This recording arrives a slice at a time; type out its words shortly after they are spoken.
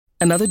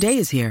Another day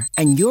is here,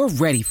 and you're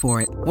ready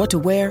for it. What to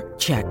wear?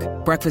 Check.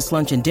 Breakfast,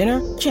 lunch, and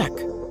dinner? Check.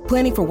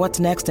 Planning for what's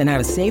next and how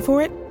to save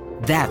for it?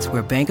 That's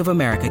where Bank of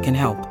America can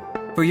help.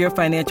 For your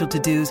financial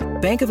to-dos,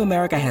 Bank of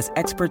America has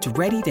experts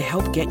ready to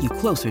help get you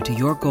closer to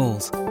your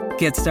goals.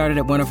 Get started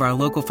at one of our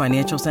local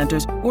financial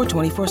centers or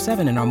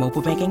 24/7 in our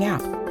mobile banking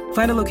app.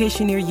 Find a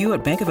location near you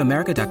at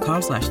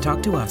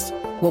bankofamerica.com/talktous.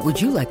 What would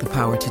you like the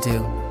power to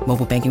do?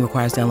 Mobile banking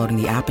requires downloading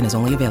the app and is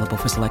only available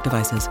for select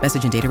devices.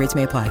 Message and data rates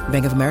may apply.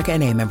 Bank of America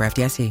N.A., member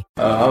FDIC.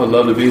 I would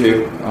love to be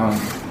here.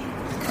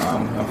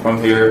 I'm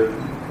from here.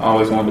 I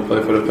always wanted to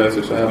play for the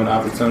Pacers, so having an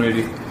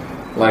opportunity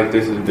like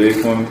this is big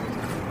for me.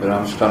 But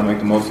I'm just trying to make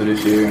the most of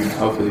this year and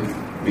hopefully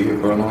be here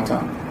for a long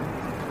time.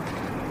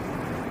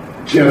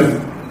 Jeff,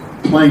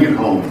 playing at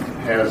home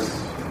has,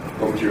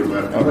 over to your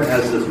left,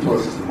 has its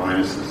pluses and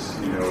minuses.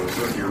 You know,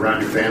 certainly you're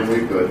around your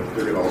family, but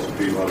there could also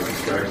be a lot of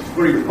distractions.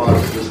 What are your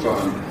thoughts just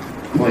on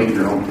playing in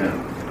your hometown?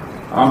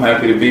 I'm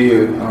happy to be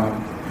here.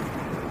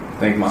 I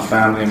think my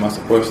family and my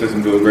support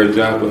system do a great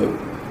job of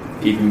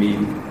keeping me,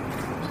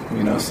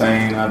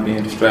 sane, not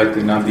being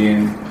distracted, not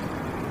being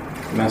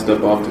messed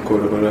up off the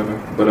court or whatever.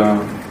 But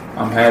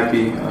I'm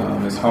happy.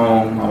 It's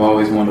home. I've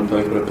always wanted to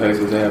play for the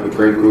Pacers. They have a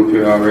great group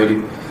here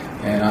already,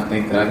 and I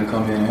think that I can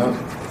come in and help.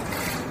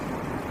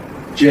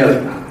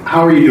 Jeff,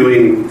 how are you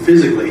doing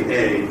physically,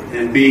 A?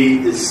 And B,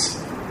 is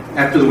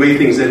after the way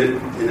things ended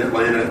in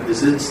Atlanta,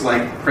 is it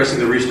like pressing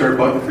the restart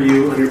button for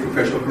you on your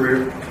professional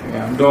career?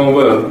 Yeah, I'm doing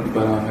well,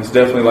 but it's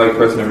definitely like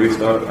pressing the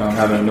restart,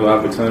 having a new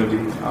opportunity.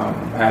 I'm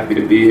happy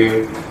to be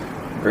here.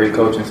 Great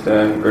coaching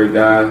staff, great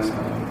guys.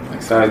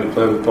 Excited to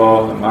play with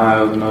Paul and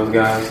Miles and those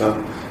guys, so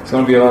it's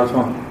going to be a lot of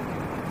fun.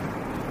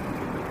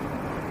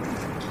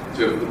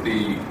 Jeff,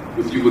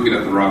 with you looking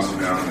at the roster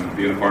now and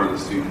being a part of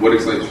this team, what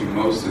excites you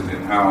most, and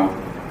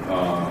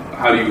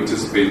how do you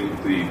anticipate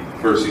the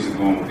first season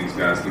going with these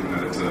guys, given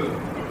that it's a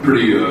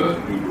pretty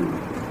new group?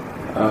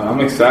 I'm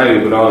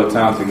excited with all the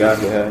talented guys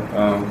they have.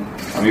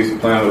 I'm used to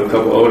playing with a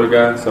couple older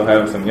guys, so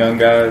having some young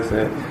guys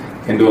that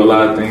can do a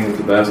lot of things with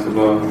the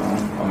basketball,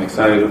 I'm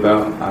excited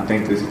about. I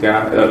think this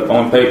guy,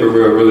 on paper,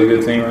 we're a really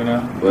good team right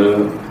now,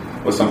 but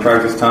with some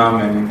practice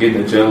time and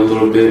getting to gel a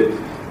little bit,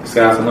 the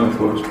sky's the limit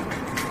for us.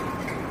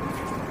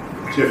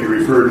 Jeff, you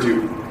referred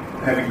to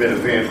having been a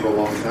fan for a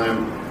long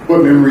time.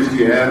 What memories do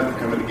you have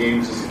coming to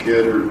games as a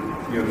kid, or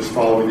just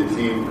following the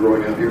team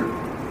growing up here?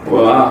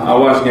 Well, I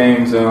watched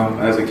games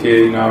as a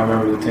kid. I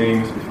remember the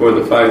teams before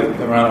the fight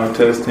around our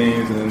test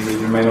teams and the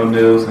Jermaine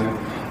O'Neals, and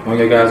when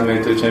your guys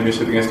made it to the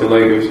championship against the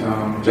Lakers.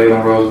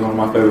 Jalen Rose was one of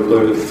my favorite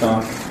players at the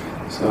time.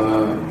 So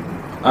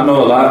I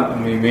know a lot. I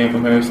mean, being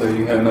from here, so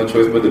you have no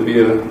choice but to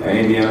be an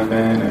Indiana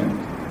fan. And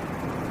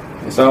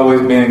it's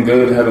always been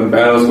good having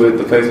battles with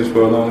the Pacers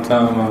for a long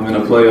time in the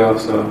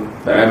playoffs. So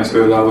the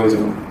atmosphere is always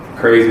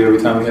crazy every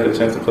time we had a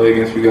chance to play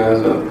against you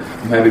guys. I'm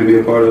happy to be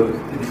a part of it.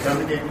 Did you come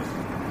to games?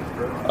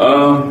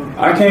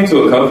 I came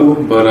to a couple,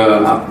 but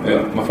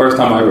my first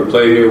time I ever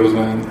played here was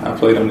when I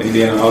played on the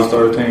Indiana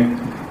All-Star team,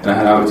 and I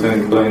had an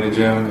opportunity to play in the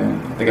gym,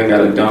 and I think I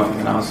got a dunk,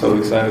 and I was so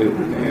excited.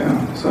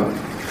 So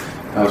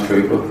that was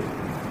pretty cool.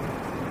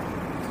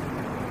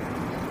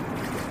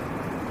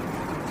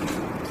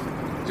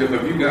 Jeff,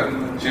 have you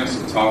gotten a chance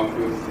to talk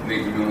with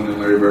Nate McMillan and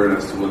Larry Bird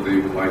as to what they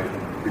would like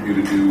for you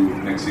to do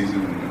next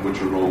season and what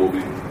your role will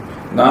be?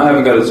 No, I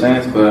haven't got a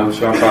chance, but I'm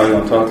sure I'm probably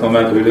going to talk to them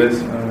after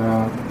this.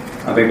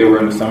 I think they were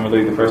in the summer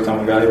league the first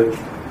time I got here,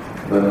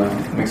 but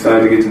I'm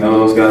excited to get to know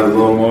those guys a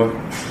little more.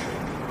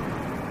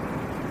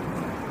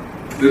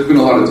 There's been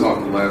a lot of talk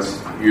in the last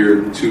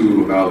year or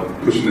two about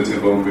pushing the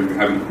tempo and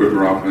having a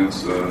quicker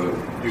offense.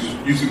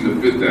 You seem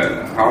to fit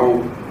that.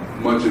 How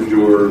much of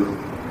your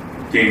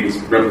game is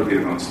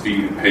replicated on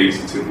speed and pace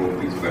and tempo and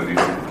things of that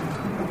nature?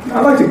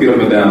 I like to get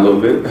up and down a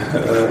little bit.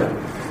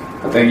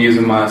 I think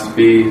using my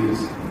speed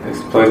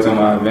is placed on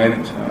my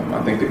advantage.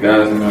 I think the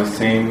guys in my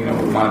team,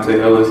 with Monte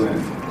Ellis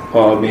and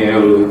Paul being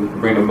able to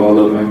bring the ball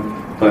up and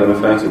play at a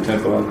faster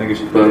tempo, I think it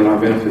should play in our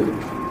benefit.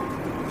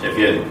 Jeff,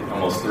 you had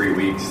almost 3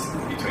 weeks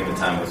between the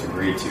time it was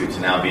agreed to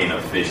now being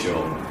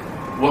official.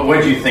 What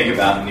did you think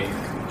about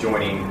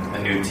joining a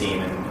new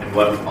team and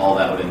what all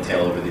that would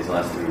entail over these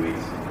last 3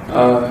 weeks?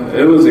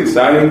 It was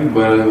exciting,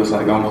 but it was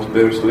like almost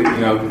bittersweet,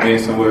 being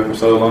somewhere for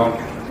so long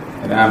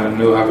and having a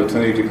new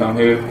opportunity to come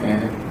here.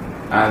 And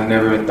I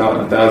never thought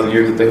in 1,000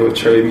 years that they would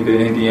trade me to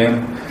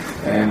Indiana.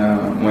 And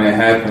when it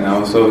happened, I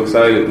was so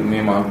excited. Me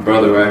and my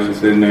brother were actually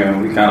sitting there,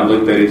 and we kind of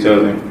looked at each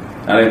other.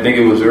 I didn't think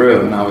it was real,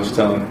 and I was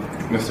telling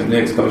Mr.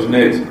 Nix, Coach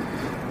Nix,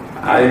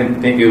 I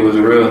didn't think it was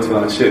real until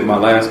I shipped my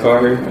last car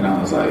here, and I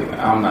was like,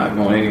 I'm not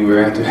going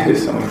anywhere after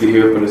this. I'm going to be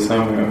here for the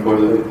summer and for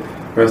the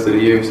rest of the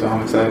year, so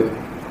I'm excited.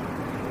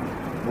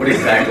 What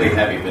exactly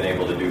have you been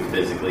able to do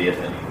physically, if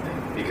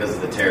anything, because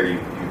of the tear you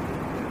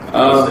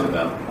posted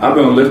about? I've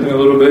been lifting a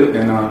little bit,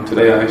 and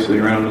today I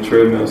actually ran on the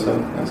treadmill, so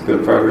that's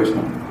good progress.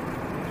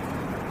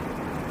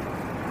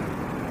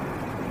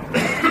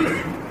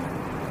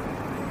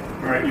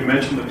 All right, you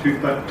mentioned the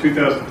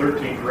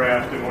 2013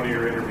 draft in one of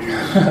your interviews.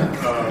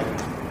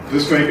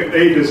 Does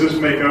this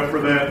make up for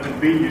that? And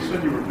B, you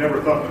said you were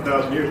never thought in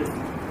 1,000 years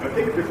I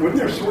think, wasn't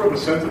there sort of a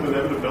sense of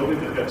inevitability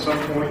that at some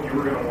point you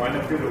were going to wind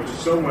up here? There was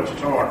so much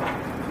talk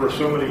for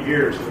so many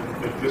years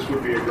that this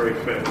would be a great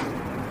fit.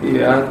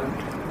 Yeah,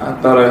 I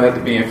thought I had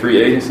to be in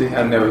free agency.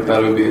 I never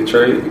thought it would be a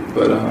trade.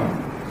 But,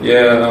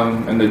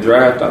 in the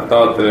draft, I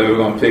thought that they were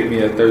going to pick me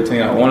at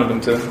 13. I wanted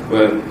them to.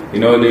 But, it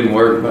didn't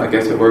work. But I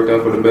guess it worked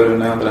out for the better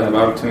now that I have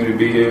opportunity to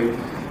be here.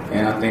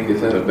 And I think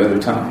it's at a better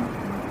time.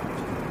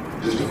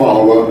 Just to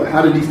follow up,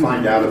 how did you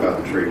find out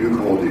about the trade? Who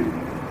called you?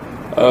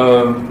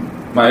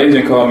 My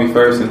agent called me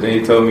first, and then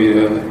he told me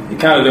he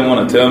kind of didn't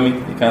want to tell me.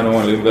 He kind of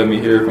wanted to let me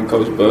hear it from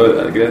Coach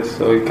Bud, I guess.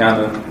 So he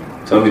kind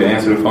of told me to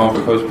answer the phone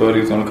for Coach Bud.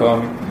 He was going to call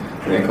me.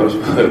 And then Coach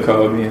Bud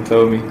called me and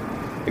told me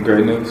the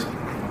great news.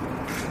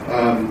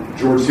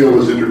 George Hill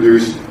was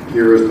introduced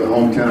here as the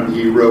hometown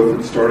hero for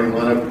the starting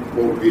lineup.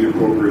 What would be an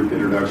appropriate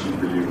introduction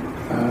for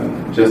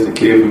you? Just a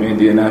kid from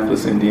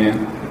Indianapolis, Indiana.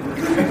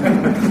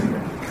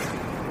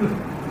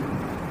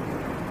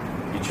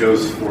 You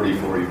chose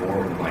 44. You've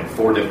worn like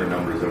 4 different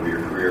numbers over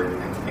your career,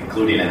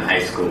 including in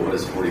high school. What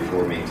does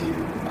 44 mean to you?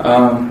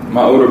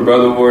 My older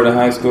brother wore it in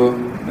high school,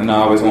 and I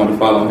always wanted to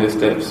follow in his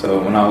steps. So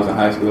when I was in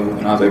high school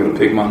and I was able to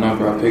pick my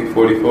number, I picked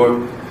 44.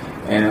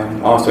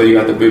 And also, you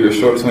got the bigger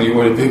shorts when you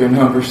wear the bigger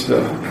numbers,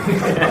 so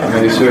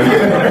I made sure.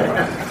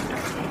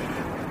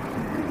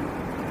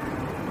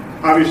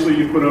 Obviously,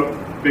 you put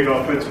up big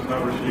offensive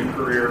numbers in your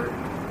career.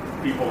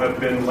 People have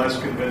been less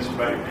convinced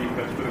about your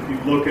defense, but if you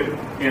look at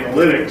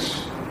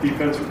analytics,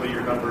 defensively,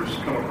 your numbers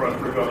come across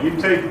pretty well. You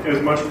take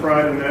as much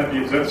pride in that?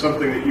 Is that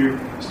something that you're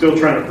still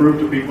trying to prove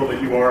to people,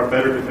 that you are a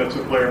better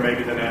defensive player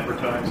maybe than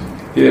advertised?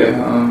 Yeah,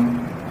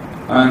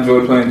 I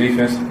enjoy playing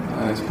defense.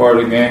 It's part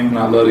of the game, and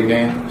I love the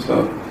game.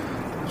 So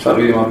I try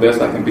to be my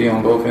best I can be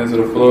on both ends of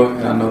the floor.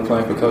 And I know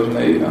playing for Coach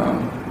Nate, you're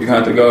going to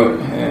have to go,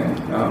 and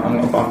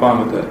I'm fine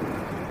with that.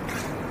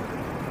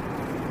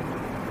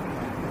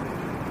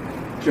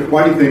 Jeff,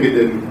 why do you think it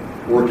didn't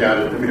work out?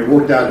 I mean, it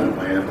worked out in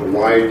Atlanta, but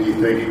why do you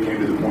think it came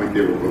to the point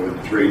they were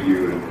willing to trade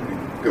you and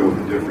go with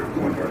a different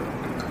point guard?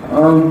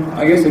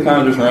 I guess it kind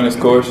of just ran its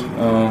course.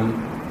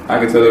 I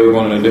could tell they were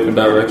going in a different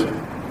direction.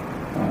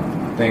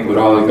 I think with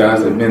all the guys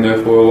that have been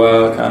there for a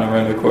while, kind of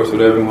ran their course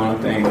with everyone.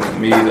 I think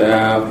me, the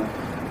Al,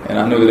 and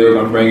I knew that they were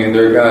going to bring in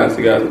their guys,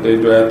 the guys that they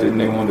drafted and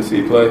they wanted to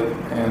see play.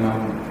 And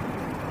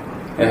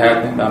it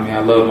happened. I mean, I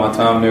loved my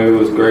time there. It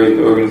was great.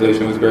 The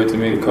organization was great to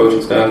me. The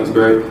coaching staff was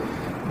great.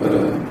 But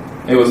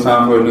it was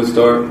time for a new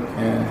start,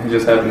 and it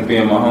just happened to be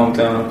in my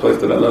hometown, a place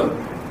that I love.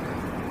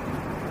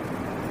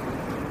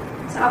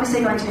 So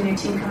obviously going to a new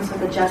team comes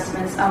with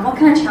adjustments. What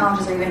kind of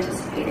challenges are you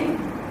anticipating?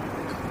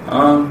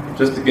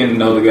 Just to get to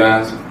know the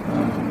guys.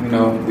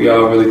 We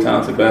all really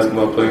talented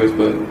basketball players,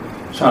 but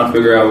trying to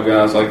figure out what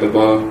guys like the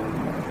ball,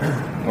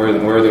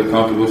 where they're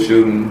comfortable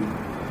shooting,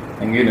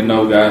 and getting to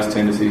know guys'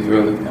 tendencies,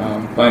 really.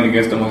 Playing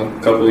against them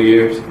a couple of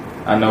years,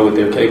 I know what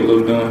they're capable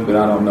of doing, but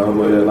I don't know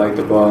where they like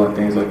the ball and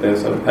things like that.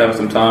 So having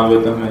some time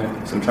with them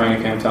and some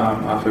training camp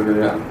time, I'll figure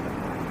it out.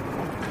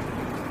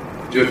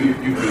 Jeff, you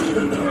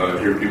mentioned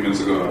here a few minutes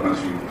ago how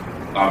much you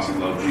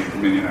obviously love being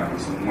from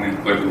Indianapolis and wanting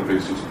to play for the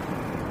Pacers.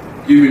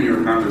 Given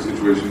your contract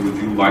situation, would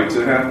you like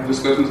to have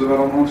discussions about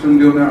a long-term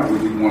deal now, or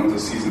would you want the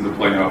season to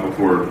play out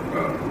before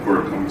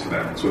coming to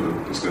that sort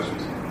of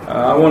discussions?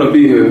 I want to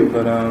be here,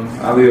 but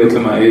I'll leave it to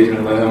my agent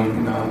and let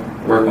him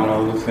work on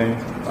all those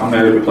things. I'm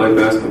here to play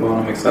basketball.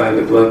 I'm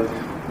excited to play,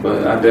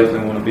 but I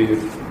definitely want to be here.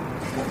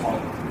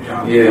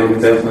 Yeah,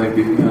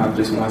 definitely be here.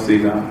 Just one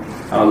season.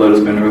 I'll let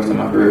it spend the rest of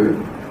my career.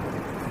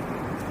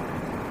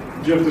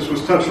 Jeff, this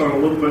was touched on a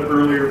little bit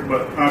earlier,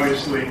 but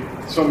obviously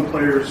some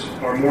players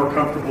are more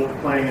comfortable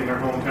playing in their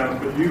hometowns,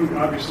 but you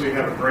obviously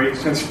have a great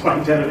sense of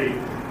identity.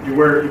 You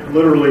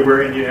literally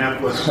wear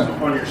Indianapolis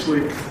on your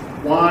sleeve.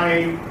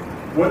 Why?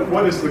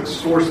 What is the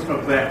source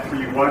of that for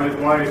you? Why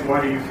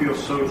do you feel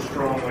so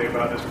strongly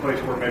about this place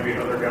where maybe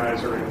other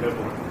guys are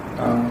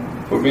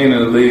ambivalent? For being in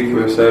the league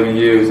for 7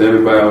 years,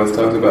 everybody always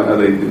talks about how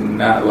they do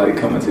not like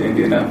coming to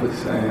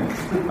Indianapolis, and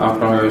I'm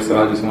from here,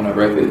 so I just want to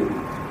rep it.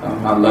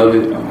 I love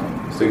it.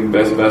 It's the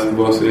best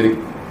basketball city.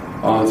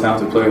 All the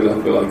talented players I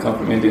feel like come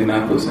from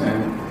Indianapolis,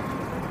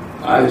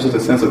 and it's just a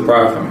sense of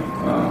pride for me.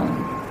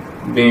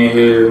 Being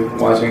here,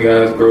 watching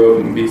guys grow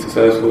up and be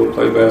successful,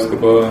 play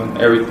basketball, and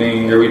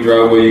everything, every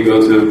driveway you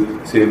go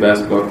to, see a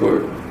basketball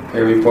court.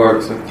 Every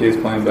park, some kids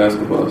playing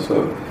basketball.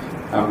 So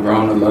I've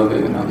grown to love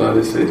it, and I love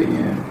this city,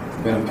 and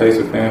been a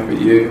Pacer fan for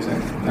years,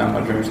 and now my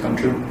dreams come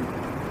true.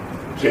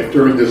 Jeff,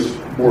 during this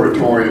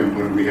moratorium,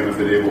 when we haven't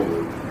been able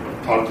to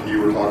talk to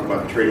you or talk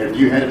about the trade, have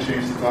you had a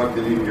chance to talk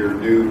to any of your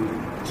new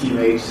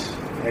teammates,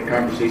 had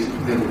conversations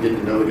with them, or getting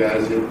to know the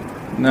guys yet?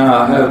 No,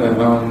 I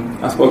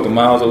haven't. I spoke to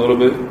Miles a little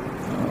bit.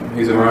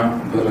 He's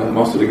around, but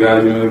most of the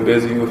guys, they're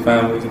busy with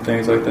families and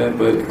things like that.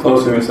 But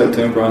closer in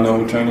September, I know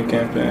we're training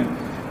camp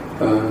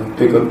and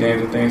pickup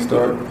games and things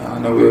start. I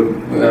know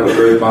we'll have a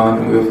great bond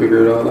and we'll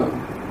figure it all out.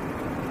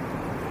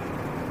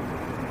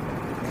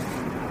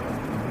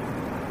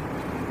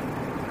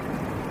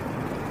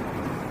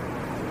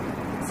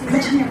 So you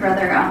mentioned your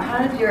brother.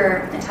 How did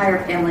your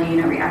entire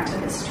family, react to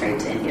this trade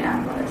to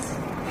Indianapolis?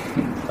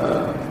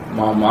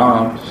 My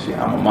mom,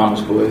 I'm a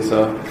mama's boy,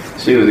 so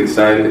she was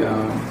excited.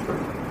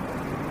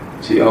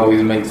 She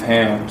always makes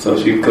ham, so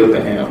she cooked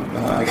the ham.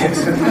 I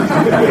guess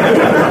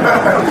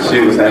she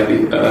was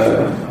happy.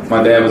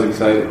 My dad was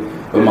excited,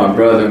 but my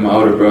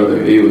older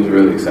brother, he was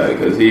really excited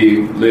because he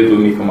lived with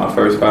me for my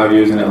first 5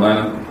 years in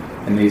Atlanta,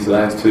 and these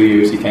last 2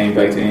 years he came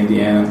back to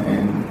Indiana,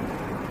 and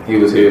he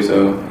was here,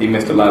 so he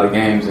missed a lot of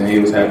games, and he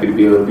was happy to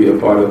be able to be a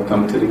part of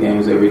coming to the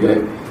games every day.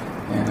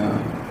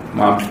 And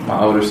my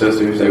older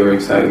sisters, they were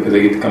excited because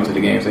they get to come to the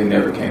games. They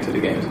never came to the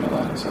games in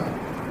Atlanta, so.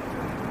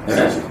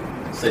 Yeah.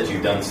 Said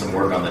you've done some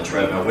work on the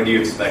treadmill. When do you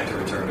expect to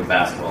return to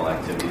basketball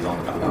activities on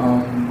the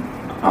court?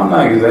 I'm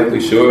not exactly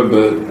sure,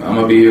 but I'm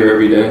going to be here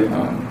every day.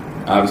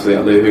 Obviously,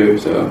 I live here,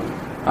 so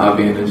I'll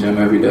be in the gym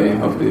every day, and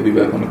hopefully be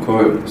back on the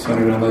court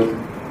sooner than later.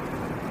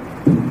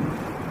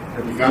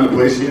 Have you found a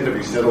place yet? Have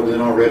you settled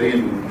in already?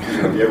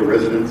 And do you have a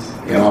residence?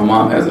 Yeah, my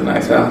mom has a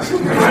nice house.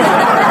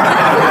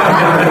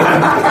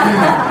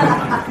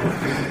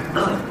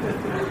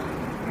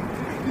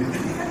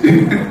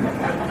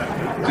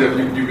 Jeff,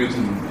 you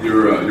mentioned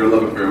your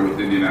love affair with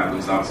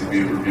Indianapolis, obviously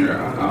being from here.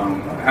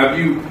 Have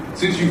you,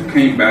 since you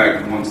came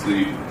back once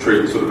the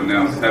trade was sort of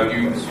announced, have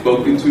you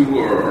spoken to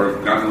or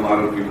gotten a lot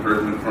of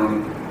encouragement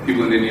from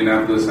people in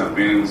Indianapolis? Have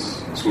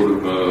fans sort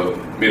of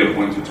made a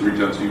point to reach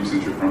out to you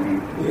since you're from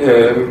here?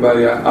 Yeah,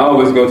 everybody. I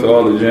always go to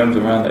all the gyms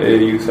around the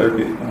AAU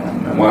circuit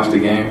and watch the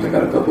games. I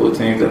got a couple of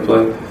teams that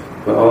play,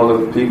 but all of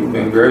the people have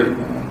been great.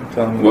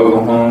 Telling me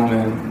welcome home,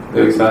 and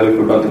they're excited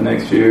about the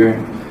next year.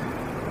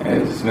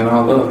 And it's been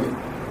all love.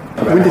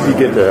 When did you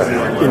get the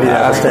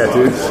Indianapolis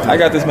tattoos? I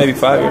got this maybe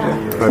 5 years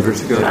ago. 5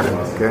 years ago.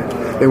 Okay.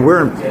 And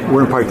where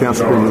in Pike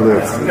Township do you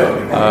live?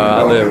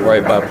 I live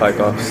right by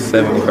Pike off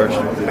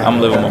 71st. I'm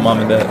living with my mom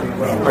and dad.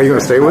 Are you going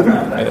to stay with them?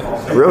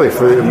 Yeah. Really?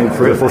 For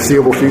the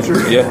foreseeable future?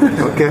 Yeah.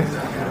 Okay.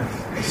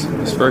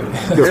 It's free.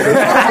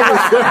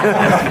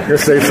 You'll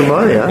save some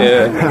money, huh?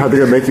 Yeah. How they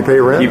going to make you pay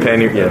rent? You paying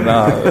your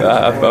Nah,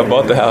 I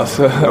bought the house.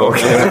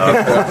 Okay.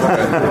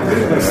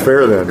 It's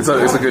fair then. It's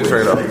a good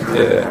trade-off.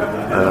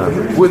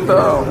 Yeah. With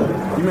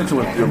you mentioned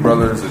with your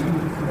brothers and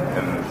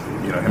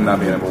him not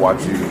being able to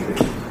watch you,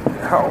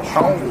 how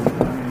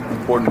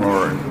important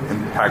or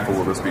impactful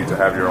will this be to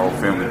have your whole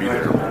family be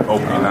there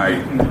opening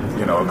night,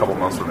 a couple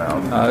months from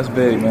now? It's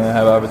big, man. I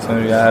have an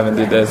opportunity. I haven't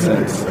did that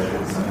since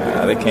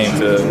they came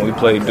to when we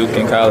played Duke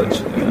in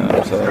college.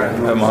 So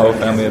having my whole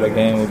family at a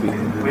game would be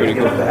pretty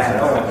cool.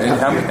 And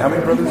how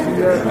many brothers do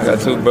you have? I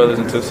got 2 brothers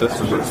and 2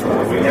 sisters.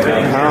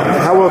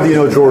 How well do you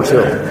know George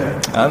Hill?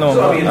 I know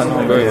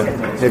him very well.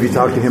 Have you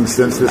talked to him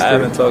since this? I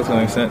haven't talked to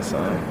him since.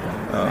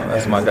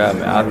 That's my guy,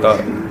 man. I thought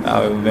it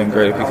would have been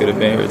great if he could have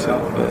been here too.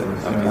 But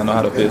I know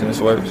how the business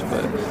works.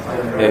 But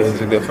yeah,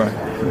 he's a good friend.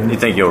 You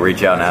think you'll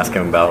reach out and ask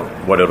him about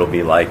what it'll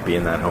be like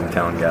being that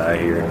hometown guy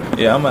here?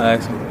 Yeah, I'm gonna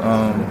ask him.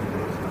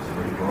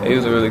 He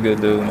was a really good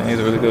dude, man. He's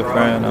a really good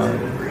friend.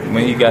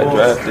 When he got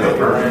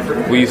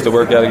drafted, we used to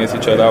work out against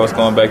each other. I was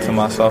going back to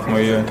my sophomore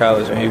year in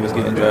college, and he was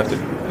getting drafted.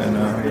 And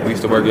we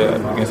used to work out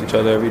against each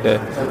other every day.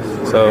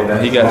 So when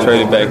he got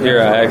traded back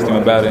here, I asked him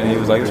about it, and he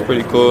was like, it's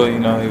pretty cool. He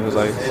was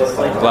like,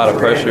 a lot of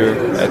pressure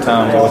at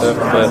times or whatever,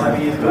 but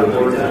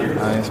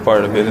it's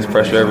part of the business,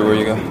 pressure everywhere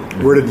you go.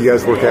 Where did you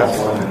guys work out?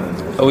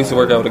 We used to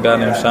work out with a guy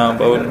named Sean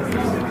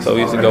Bowden. So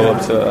we used to go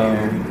up to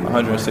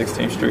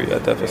 116th Street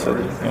at that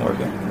facility and work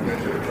out.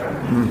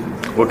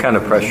 What kind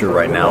of pressure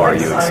right now are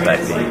you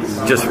expecting,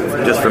 just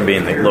from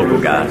being the local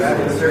guy?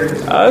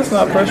 It's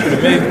not pressure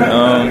to me.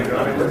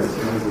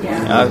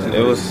 I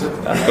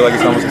feel like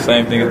it's almost the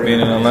same thing as being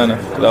in Atlanta,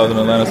 because I was in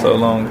Atlanta so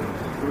long.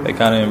 They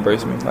kind of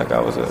embraced me like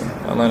I was an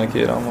Atlanta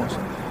kid almost,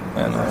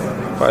 and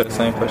probably the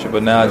same pressure.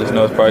 But now I just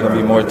know it's probably going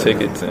to be more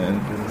tickets and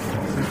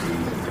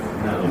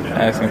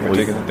asking for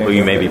tickets and things. Will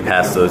you maybe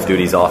pass those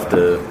duties off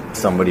to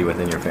somebody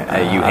within your family?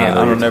 I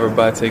don't never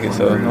buy tickets,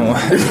 so no one.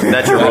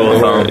 That's your rule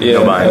of thumb. Yeah,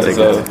 no buying tickets.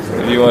 So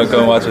if you want to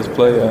come watch us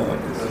play,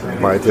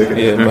 buy a ticket.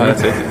 Yeah, buy a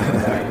ticket.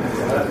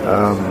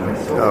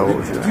 What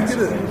was your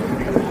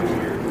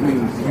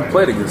you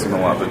played against him a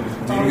lot, but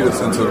do you get a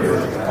sense of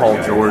Paul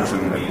George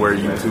and where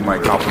you two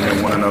might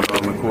complement one another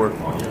on the court?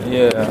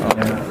 Yeah,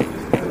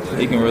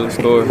 he can really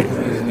score.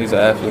 He's an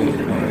athlete.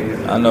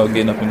 I know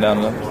getting up and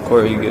down the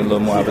court, you get a little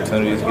more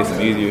opportunities to get some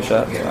easier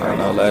shots. I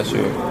know last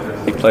year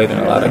he played in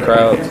a lot of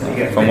crowds.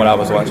 From what I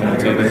was watching on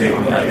TV,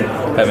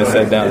 I haven't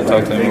sat down and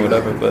talked to him or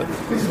whatever, but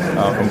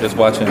from just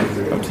watching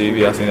from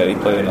TV, I seen that he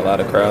played in a lot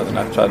of crowds, and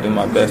I try to do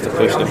my best to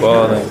push the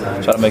ball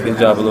and try to make his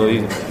job a little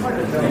easier. Do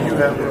you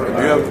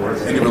have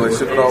any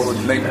relationship at all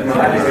with Nate?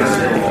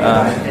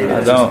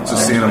 I don't.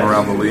 Just seeing him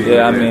around the league.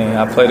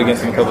 Yeah, I played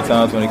against him a couple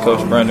times when he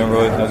coached Brandon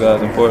Roy, the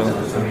guys in Portland.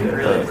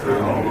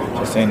 But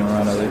just seeing him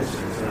around the league.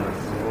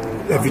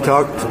 Did you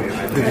talk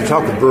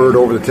with Bird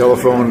over the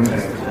telephone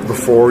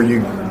before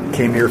you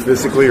came here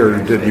physically, or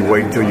did you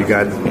wait until you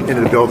got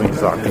into the building to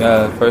talk to him?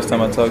 The first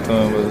time I talked to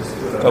him was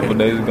a couple of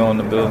days ago in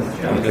the building.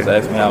 He just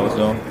asked me how I was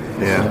doing.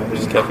 Yeah.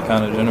 Just kept it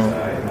kind of general.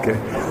 Okay.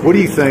 What do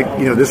you think?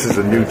 This is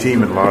a new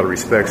team in a lot of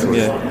respects, so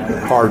it's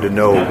hard to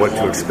know what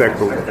to expect.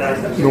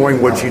 But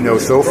knowing what you know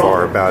so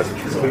far about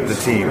the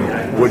team,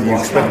 what do you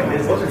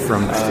expect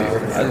from this team?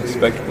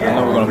 I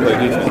know we're going to play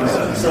defense.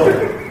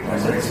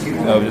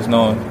 Just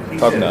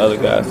talking to other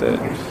guys that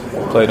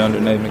played under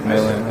Nate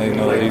McMillan, they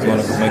know that he's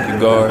going to make you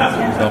guard.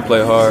 He's going to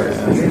play hard.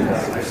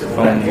 And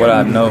from what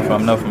I know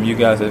from you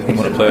guys, that he's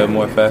going to play at a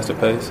more faster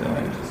pace. And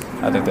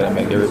I think that'll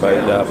make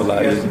everybody's job a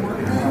lot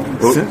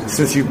easier.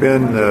 Since you've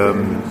been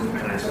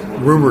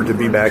rumored to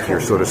be back here,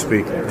 so to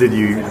speak, did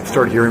you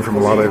start hearing from a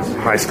lot of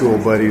high school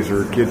buddies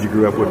or kids you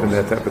grew up with and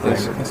that type of thing?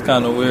 It's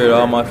kind of weird.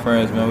 All my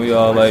friends, man, we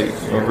all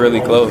we're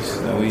really close,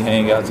 and we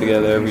hang out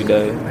together every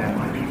day.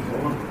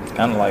 It's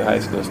kind of like high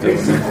school still.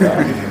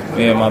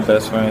 Me and my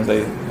best friends,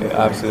 they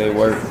obviously they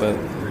work, but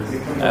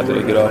after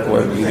they get off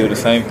work, we do the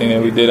same thing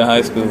that we did in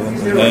high school.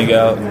 We hang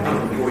out,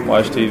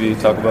 watch TV,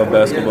 talk about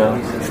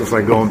basketball. So it's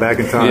like going back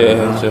in time?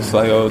 Yeah, it's just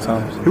like old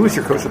times. Who was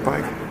your coach at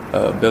Pike?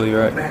 Billy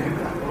Wright.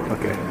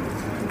 Okay.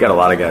 Got a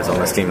lot of guys on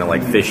this team that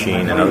like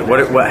fishing and other.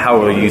 How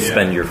will you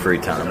spend your free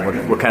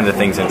time? What kind of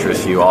things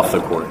interest you off the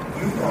court?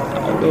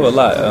 I do a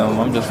lot.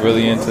 I'm just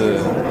really into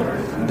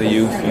the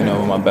youth,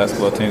 with my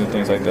basketball team and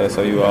things like that.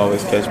 So you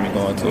always catch me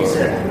going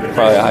to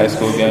probably a high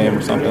school game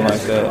or something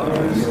like that.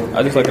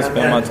 I just like to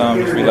spend my time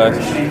just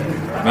relaxing.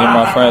 Me and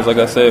my friends, like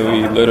I said,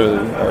 we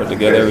literally are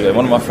together every day.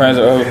 One of my friends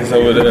is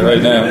over there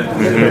right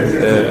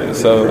now.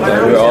 So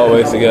we're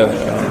always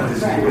together.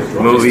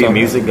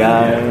 Music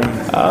guy?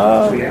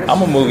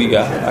 I'm a movie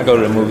guy. I go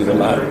to the movies a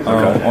lot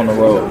on the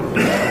road.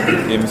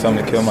 Give me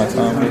something to kill my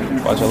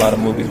time. Watch a lot of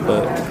movies,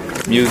 but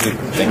music,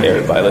 I think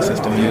everybody listens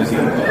to music.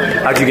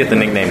 How'd you get the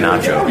nickname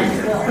Nacho?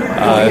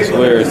 It's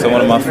weird. So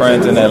one of my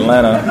friends in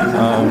Atlanta,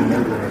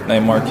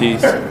 named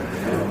Marquise,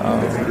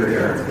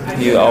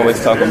 he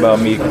always talk about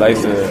me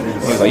because he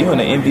was like, you in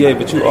the NBA,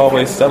 but you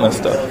always selling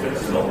stuff.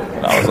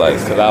 And I was like,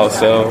 because I would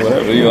sell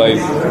whatever. You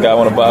guy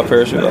want to buy a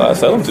pair of shoes, I'll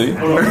sell them to you.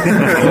 Or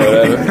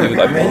whatever. He was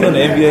like, man, you in the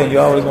NBA and you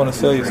always want to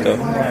sell your stuff.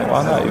 I'm like,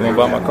 why not? You want to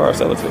buy my car,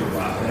 sell it to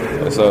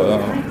you. So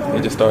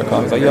he just started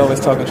calling. He's like, you always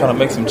trying to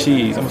make some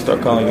cheese. I'm going to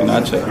start calling you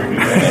Nacho.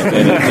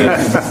 And it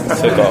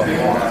just took off.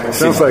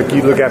 Sounds like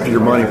you look after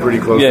your money pretty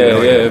closely.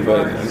 Yeah,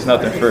 but it's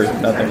nothing free.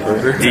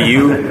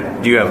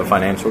 Do you have a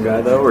financial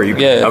guy, though? Or you?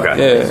 Yeah, okay.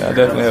 Yeah, I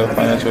definitely have a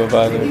financial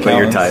advisor. But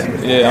you're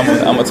tight. Yeah,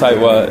 I'm a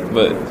tightwad,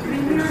 but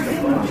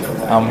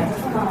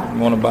you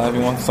want to buy, if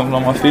you want something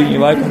on my feet, you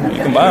like them, you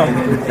can buy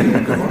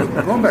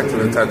them. Going back to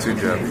the tattoo,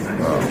 Jeff,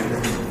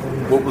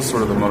 what was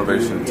sort of the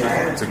motivation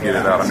to get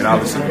it out? I mean,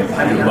 obviously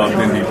you loved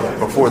Indy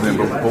before then,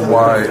 but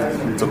why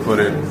to put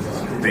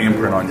the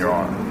imprint on your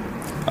arm?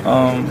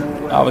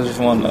 I was just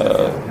wanting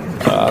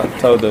I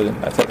told the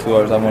tattoo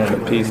artist I wanted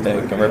a piece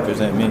that can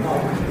represent me.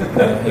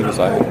 And he was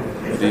like,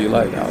 what do you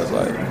like? I was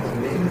like,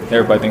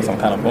 everybody thinks I'm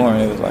kind of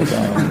boring. It was like,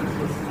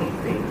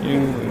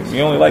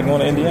 you only like going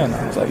to Indiana.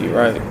 I was like, you're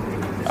right.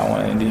 I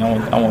want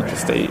Indiana. I want the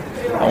state.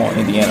 I want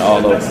Indiana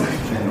all over.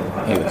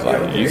 He was like,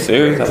 are you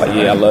serious? I was like,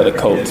 yeah, I love the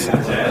Colts.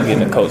 I'm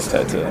getting the Colts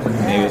tattoo.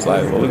 And he was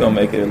like, well, we're going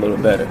to make it a little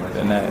better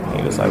than that.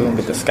 He was like, we're going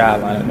to get the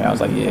skyline in there. I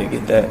was like, yeah,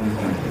 get that.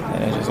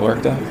 And it just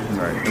worked out.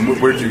 Right.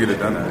 And where did you get it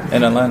done at?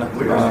 In Atlanta.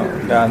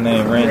 A guy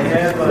named Randy.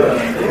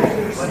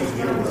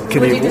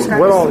 Can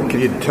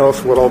you tell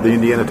us what all the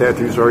Indiana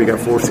tattoos are? You got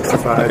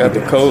 465. I got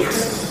the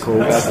Colts.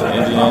 Got the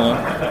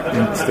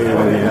Indiana. State of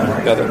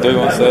Indiana. Got the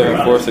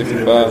 317,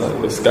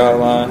 465, the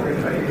skyline.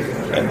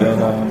 And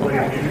then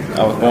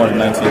I was born in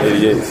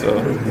 1988, so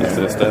it's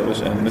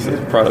established. And this is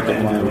a product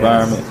of my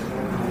environment.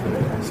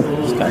 So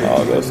it's kind of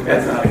all goes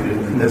together.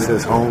 And this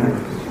is home?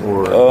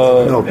 Or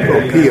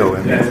P.O.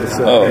 in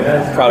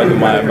there. Product of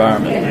my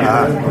environment.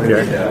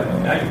 Okay.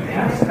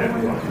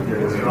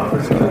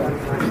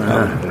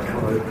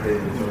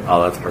 Oh,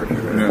 that's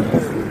perfect.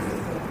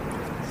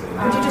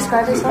 Would you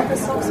describe yourself as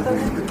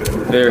soft-spoken?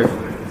 Very.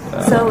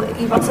 So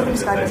you've also been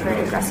described as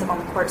very aggressive on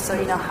the court. So,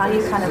 how do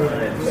you kind of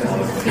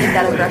feed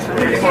that aggression on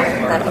the court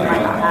that you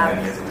might not have,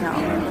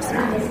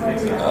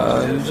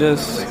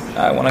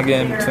 when I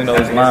get in between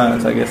those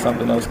lines, I get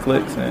something, those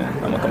clicks,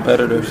 and I'm a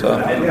competitor, so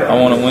I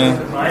want to win.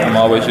 I'm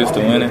always used to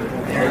winning.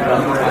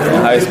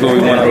 In high school, we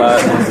won a lot.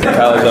 In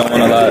college, I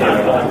won a lot.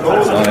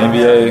 So in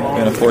NBA,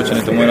 been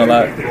fortunate to win a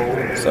lot.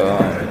 So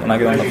when I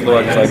get on the floor,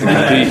 I just like to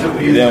compete.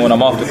 Then when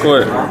I'm off the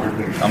court,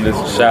 I'm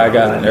just a shy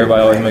guy, and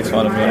everybody always makes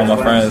fun of me. And all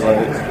my friends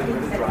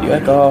you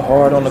act all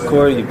hard on the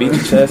court, you beat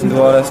your chest and do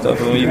all that stuff,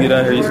 and when you get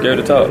out here, you're scared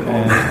to talk.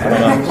 And I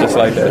don't know, it's just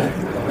like that.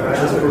 You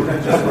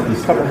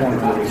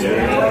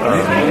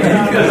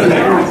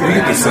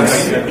get the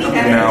sense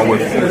now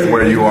with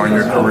where you are in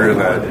your career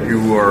that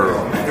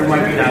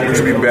would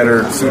you be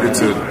better suited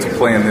to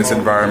play in this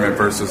environment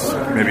versus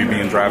maybe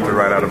being drafted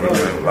right out of it?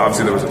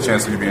 Obviously, there was a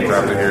chance of you being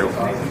drafted here.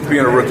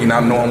 Being a rookie,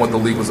 not knowing what the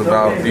league was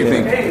about, do you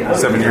think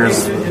 7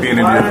 years being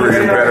into your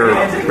career,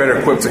 you're better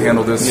equipped to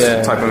handle this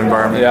type of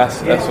environment? Yeah,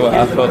 that's what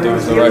I felt it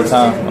was the right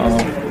time.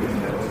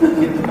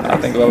 I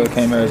think if I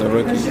came here as a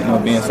rookie,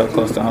 being so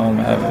close to home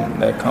and having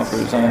that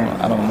comfort zone,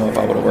 I don't know if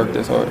I would have worked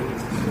this hard.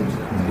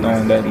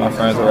 Knowing that my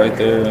friends are right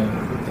there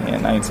and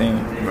and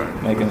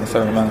 19, making a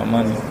certain amount of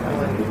money.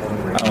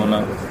 I don't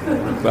know.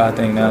 But I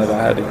think now that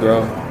I had to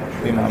grow,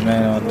 be my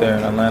man out there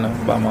in Atlanta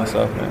by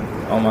myself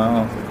and on my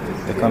own,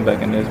 to come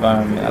back in this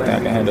environment, I think I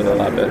can handle it a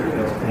lot better.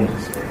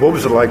 What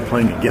was it like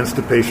playing against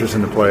the Pacers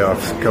in the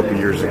playoffs a couple of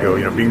years ago?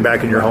 You know, being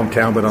back in your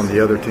hometown but on the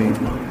other team?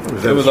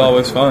 It was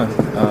always fun.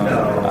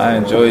 I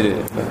enjoyed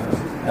it.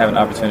 Having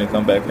an opportunity to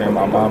come back here and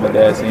my mom and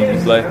dad seeing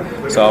me play,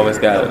 so I always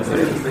got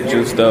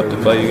juiced up to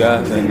play you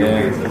guys. And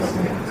then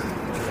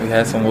we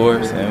had some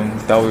wars and we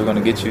thought we were going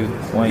to get you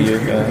one year.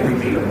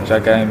 Which I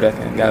came back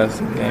and got us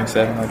Game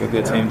 7 like a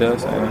good team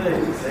does.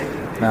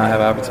 And now I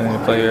have an opportunity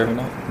to play here every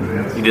night.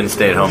 Mm-hmm. You didn't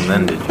stay at home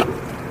then, did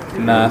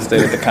you? Nah, I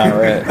stayed at the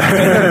Conrad.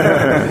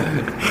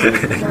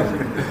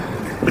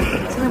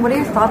 So what are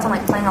your thoughts on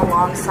like playing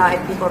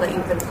alongside people that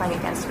you've been playing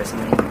against for so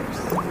many years?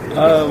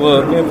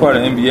 Well, being part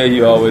of the NBA,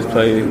 you always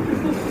play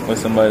with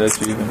somebody that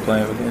you've been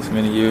playing against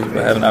many years,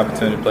 but having an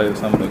opportunity to play with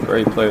some of the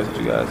great players that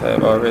you guys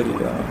have already,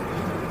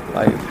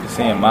 like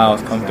seeing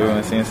Miles come through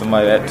and seeing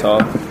somebody that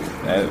tall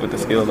with the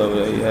skill level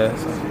that he has.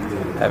 So,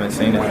 haven't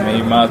seen it. I mean,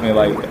 he reminds me of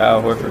like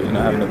Al Horford,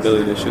 having the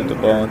ability to shoot the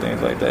ball and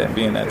things like that, and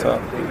being that tall.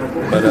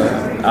 But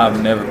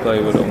I've never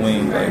played with a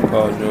wing like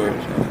Paul George,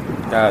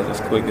 guys as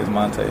quick as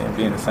Monte, and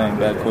being the same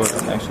backcourt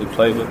and actually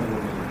play with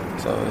him.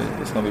 So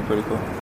it's going to be pretty cool.